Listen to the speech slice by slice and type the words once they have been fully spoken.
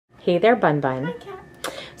Hey there, Bun Bun. Hi, Cat.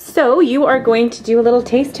 So you are going to do a little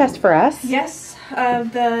taste test for us. Yes,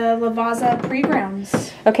 of the Lavazza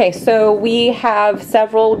pre-grounds. Okay, so we have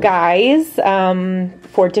several guys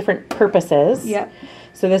for different purposes. Yep.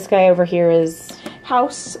 So this guy over here is...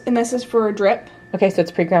 House, and this is for drip. Okay, so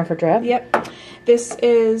it's pre-ground for drip. Yep. This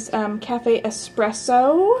is Cafe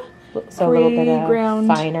Espresso. So a little bit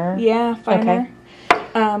finer. Yeah, finer.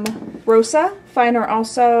 Okay. Rosa, finer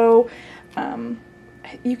also.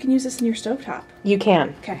 You can use this in your stovetop. You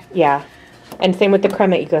can. Okay. Yeah. And same with the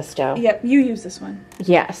crema gusto. Yep, you use this one.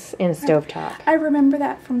 Yes, in stovetop. I remember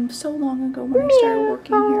that from so long ago when I started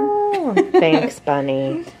working here. Oh, thanks,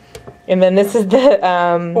 Bunny. And then this is the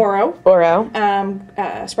Oro.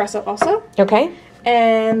 Espresso also. Okay.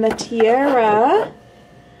 And the Tierra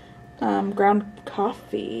ground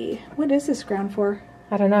coffee. What is this ground for?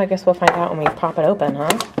 I don't know. I guess we'll find out when we pop it open, huh?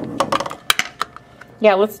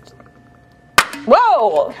 Yeah, let's...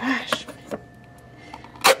 Whoa! Gosh.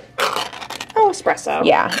 Oh, espresso.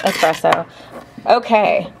 Yeah, espresso.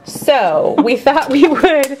 Okay, so we thought we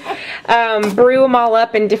would brew them all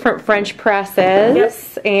up in different French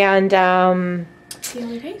presses and see how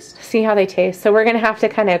they taste. See how they taste. So we're going to have to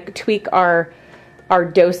kind of tweak our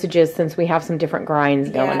dosages since we have some different grinds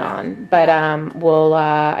going on. But we'll,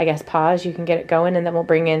 I guess, pause. You can get it going, and then we'll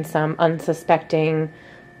bring in some unsuspecting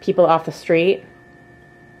people off the street.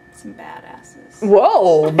 Some badasses.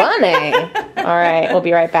 Whoa, Bunny! All right, we'll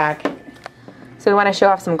be right back. So we want to show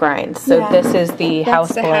off some grinds. So this is the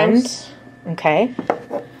house blend. Okay.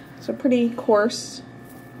 So pretty coarse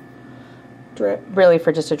drip. Really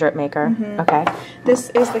for just a drip maker. Okay. This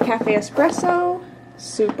is the Cafe Espresso.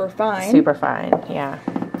 Super fine. Super fine, yeah.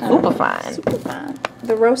 Super fine. Super fine.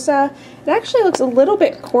 The Rosa, it actually looks a little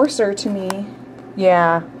bit coarser to me.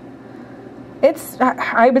 Yeah. It's,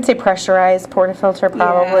 I would say pressurized portafilter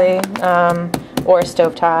probably, or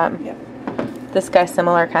stovetop. Yep. This guy's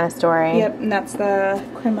similar kind of story. Yep, and that's the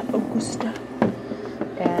Crema Augusta.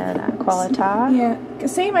 And Qualita. Yeah,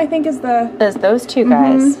 same I think as the... As those two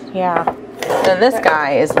guys, yeah. And this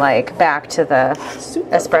guy is like back to the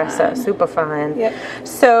espresso, super fine. Yep.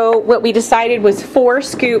 So what we decided was 4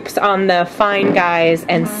 scoops on the fine guys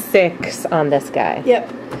and 6 on this guy.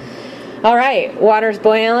 Yep. All right, water's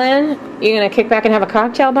boiling. You gonna kick back and have a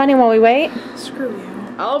cocktail, Bunny, while we wait? Screw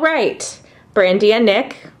you. All right, Brandy and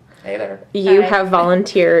Nick. Hey there. You have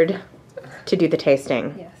volunteered to do the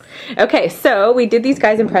tasting. Yes. Okay, so we did these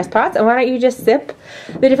guys in press pots, and why don't you just sip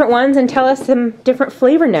the different ones and tell us some different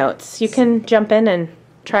flavor notes. You can jump in and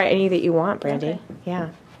try any that you want, Brandy. Okay.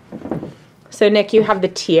 Yeah. So Nick, you have the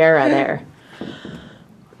Tierra there.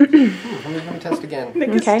 Let me test again. Nick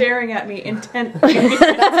is staring at me intently.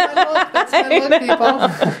 That's my look, people.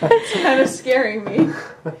 It's kind of scaring me.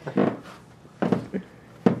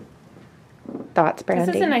 Thoughts, Brandy?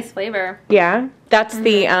 This is a nice flavor. Yeah, that's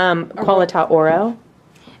the Qualita Oro,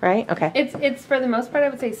 right? Okay. It's for the most part I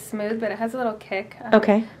would say smooth, but it has a little kick.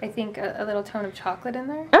 Okay. I think a little tone of chocolate in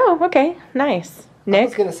there. Oh, okay, nice. Nick? I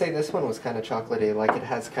was gonna say this one was kind of chocolatey, like it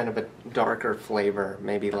has kind of a darker flavor,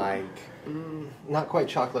 maybe like not quite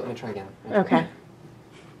chocolate. Let me try again. Okay.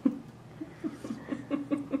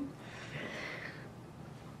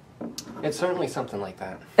 It's certainly something like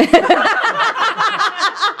that. It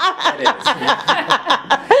is.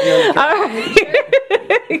 All right.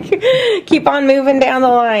 Keep on moving down the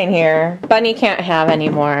line here. Bunny can't have any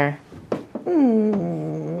more.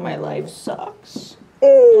 My life sucks.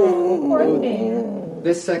 Poor thing.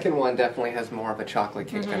 This second one definitely has more of a chocolate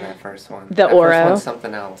kick than that first one. The that Oro? First one's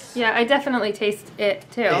something else. Yeah, I definitely taste it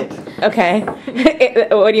too. Okay.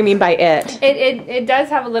 What do you mean by it? It does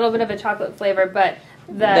have a little bit of a chocolate flavor, but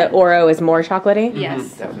the Oro is more chocolatey?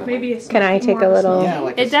 Yes. Definitely. Maybe it's Can I take a little? Yeah,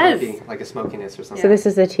 like it smoky, does. like a smokiness or something. So this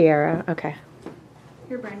is the Tierra. Okay.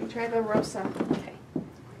 Here, Brandy, try the Rosa. Okay.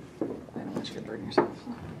 I don't want you to burn yourself.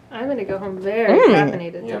 I'm going to go home very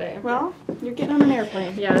caffeinated today. Well, you're getting on an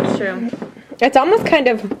airplane. Yeah, that's true. It's almost kind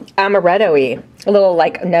of amaretto-y. A little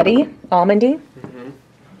like nutty, almondy.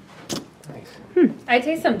 Nice. I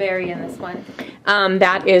taste some berry in this one.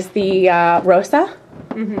 That is the Rosa.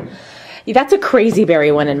 That's a crazy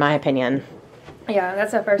berry one in my opinion. Yeah,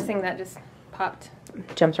 that's the first thing that just popped.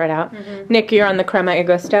 Jumps right out. Nick, you're on the Crema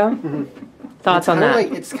Augusto. Thoughts on that?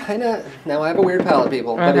 Like, it's kind of, now I have a weird palate,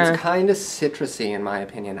 people, but it's kind of citrusy in my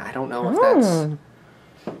opinion. I don't know if that's...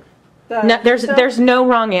 No, there's no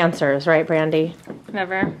wrong answers, right, Brandy?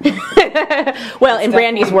 Never. Well, in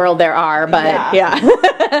Brandy's world there are, but yeah.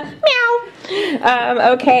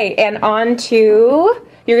 Meow. Okay, and on to...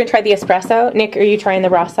 You're going to try the espresso. Nick, are you trying the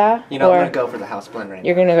Rosa? You know, I'm going to go for the house blend right now.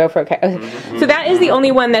 You're going to go for, okay. So that is the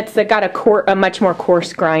only one that's got a much more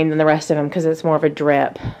coarse grind than the rest of them because it's more of a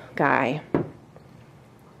drip. guy.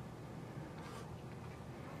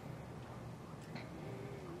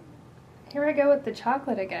 Here I go with the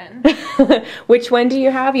chocolate again. Which one do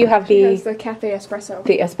you have? You have It's the the cafe espresso.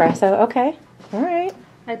 espresso. Okay. All right.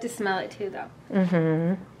 I had to smell it too, though.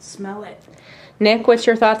 Mm-hmm. Smell it. Nick, what's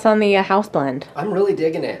your thoughts on the house blend? I'm really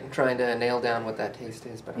digging it, trying to nail down what that taste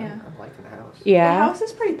is, but Yeah. I'm liking the house. Yeah. The house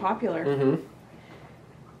is pretty popular. Mm-hmm.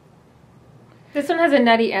 This one has a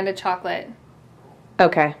nutty and a chocolate.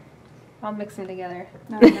 Okay. I'll mix them together.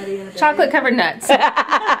 Not even a bit. Chocolate covered nuts.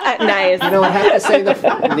 Nice. You know, I have to say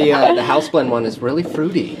the house blend one is really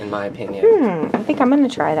fruity, in my opinion. I think I'm going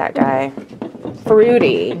to try that guy.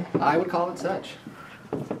 Fruity. I would call it such.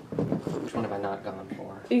 Which one have I not gone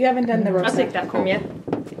for? You haven't done the roast. I'll take that from you.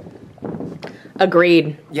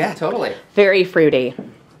 Agreed. Yeah, totally. Very fruity.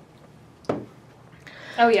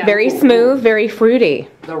 Oh, yeah. Very smooth, very fruity.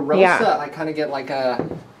 The Rosa, Yeah. I kind of get like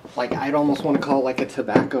I'd almost want to call it like a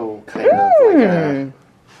tobacco kind of like a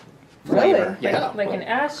flavor. Really? Yeah. Like an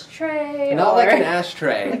ashtray? Not or like an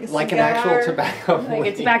ashtray, Like a like an actual cigar? tobacco Like a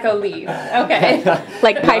leaf. tobacco leaf. Okay.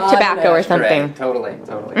 Like pipe Not an tobacco or ashtray. something. Totally,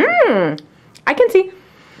 totally. I can see.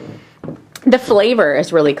 The flavor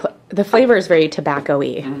is really, the flavor is very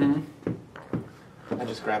tobacco-y. I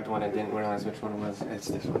just grabbed one and didn't realize which one it was. It's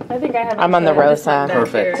this one. I think I have. I'm on the this one Rosa. back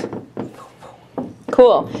Perfect. here.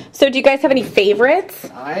 Cool. So do you guys have any favorites?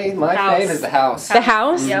 My House. fave is the house. The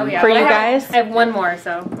house? Yeah, oh, yeah. For Well, you I guys? have one more,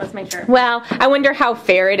 so let's make sure. Well, I wonder how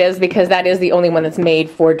fair it is because that is the only one that's made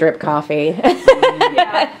for drip coffee.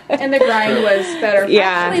 Yeah. And the grind was better. Yeah.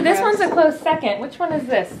 Actually, this one's a close second. Which one is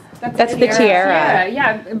this? That's the Tiara.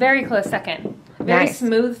 Yeah, very close second. Very Nice.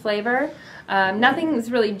 smooth flavor.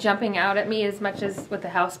 Nothing's really jumping out at me as much as with the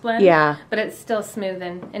house blend. Yeah. But it's still smooth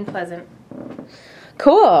and pleasant.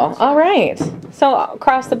 Cool. All right. So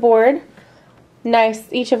across the board, nice.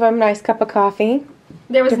 Each of them, nice cup of coffee.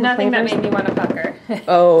 There was Different nothing flavors? that made me want to pucker.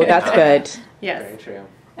 Oh, that's good. Yes. Very true.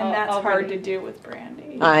 And that's Already. hard to do with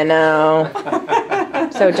brandy. I know.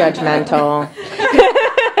 So judgmental.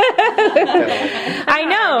 I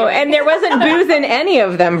know. And there wasn't booze in any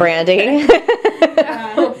of them, Brandy.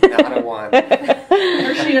 Not a one.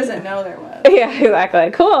 Or she doesn't know there was. Yeah, exactly.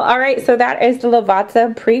 Cool. All right. So that is the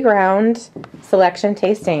Lavazza pre-ground selection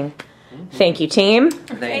tasting. Thank you, team.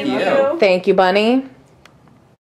 Thank Thank you. you. Thank you, Bunny.